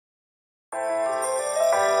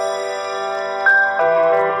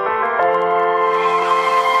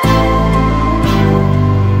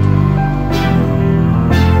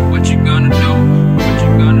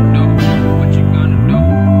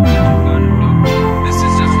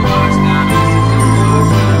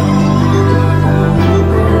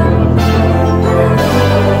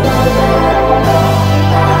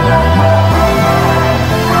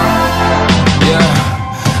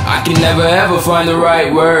find the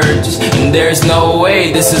right words, and there's no way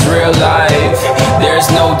this is real life. There's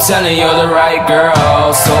no telling you're the right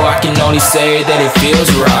girl, so I can only say that it feels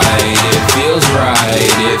right. It feels right,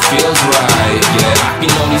 it feels right. Yeah, I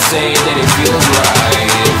can only say that it feels right.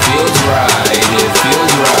 It feels right, it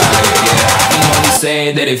feels right. Yeah, I can only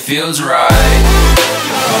say that it feels right.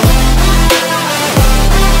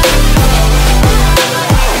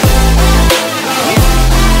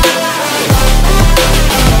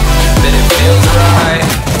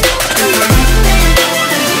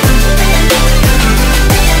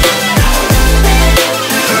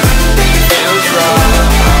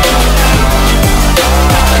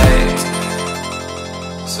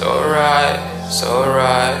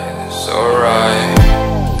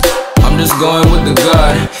 Going with the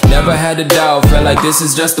gut, never had a doubt, felt like this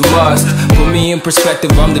is just a must. Put me in perspective,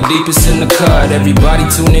 I'm the deepest in the cut. Everybody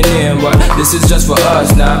tuning in, but this is just for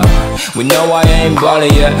us now. We know I ain't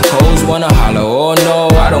ballin' yet, hoes wanna holler, oh no,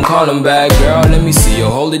 I don't call them back. Girl, let me see you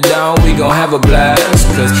hold it down, we gon' have a blast.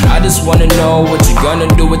 Cause I just wanna know what you gonna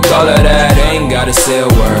do with all of that. Ain't gotta say a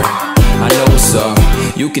word, I know what's up,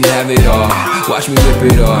 you can have it all. Watch me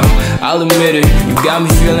rip it off, I'll admit it, you got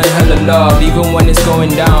me feeling hella love. Even when it's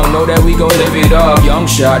going down, know that we gon' live it up. Young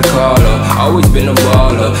shot caller, always been a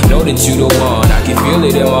baller. Know that you the one, I can feel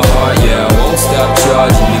it in my heart. Yeah, I won't stop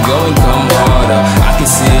charging me, go and come harder. I can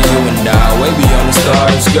see you and I, way beyond the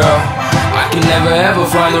stars, girl. I can never ever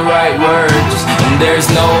find the right words, and there's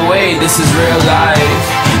no way this is real life.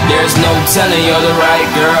 There's no telling you're the right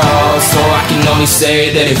girl, so I can only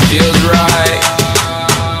say that it feels right.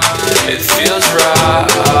 It feels right.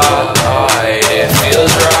 It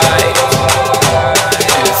feels right.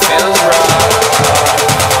 It feels right.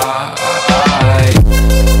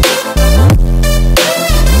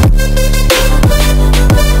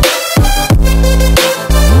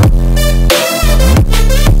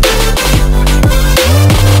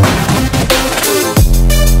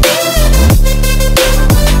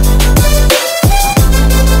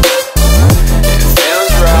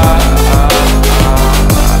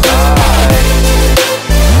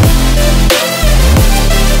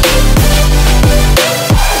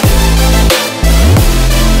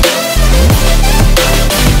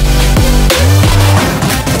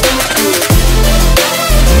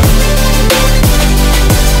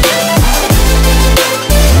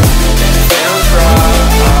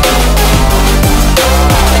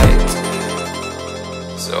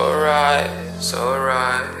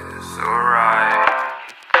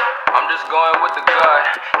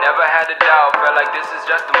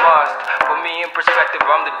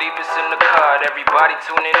 Everybody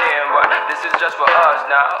tuning in, but this is just for us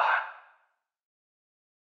now.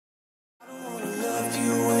 I don't wanna love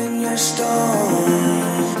you when you're stoned.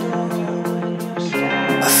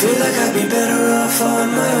 I feel like I'd be better off on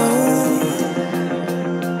my own.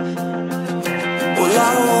 Well,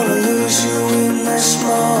 I don't wanna lose you in the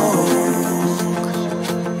smoke.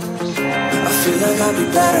 I feel like I'd be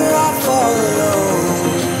better off all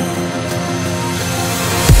alone.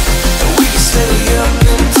 And we can stay up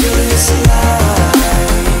until it's light.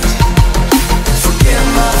 Forget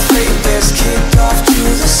my fate, there's kicked off to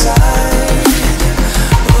the side.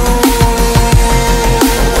 Oh,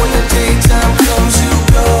 when the daytime comes you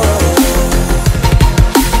go.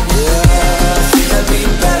 Yeah, I think I'd be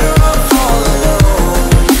better off all alone.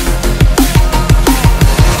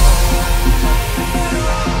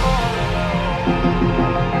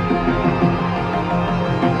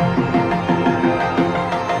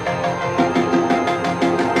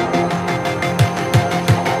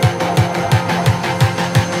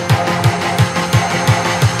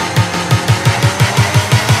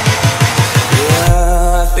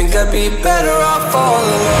 I'd be better off all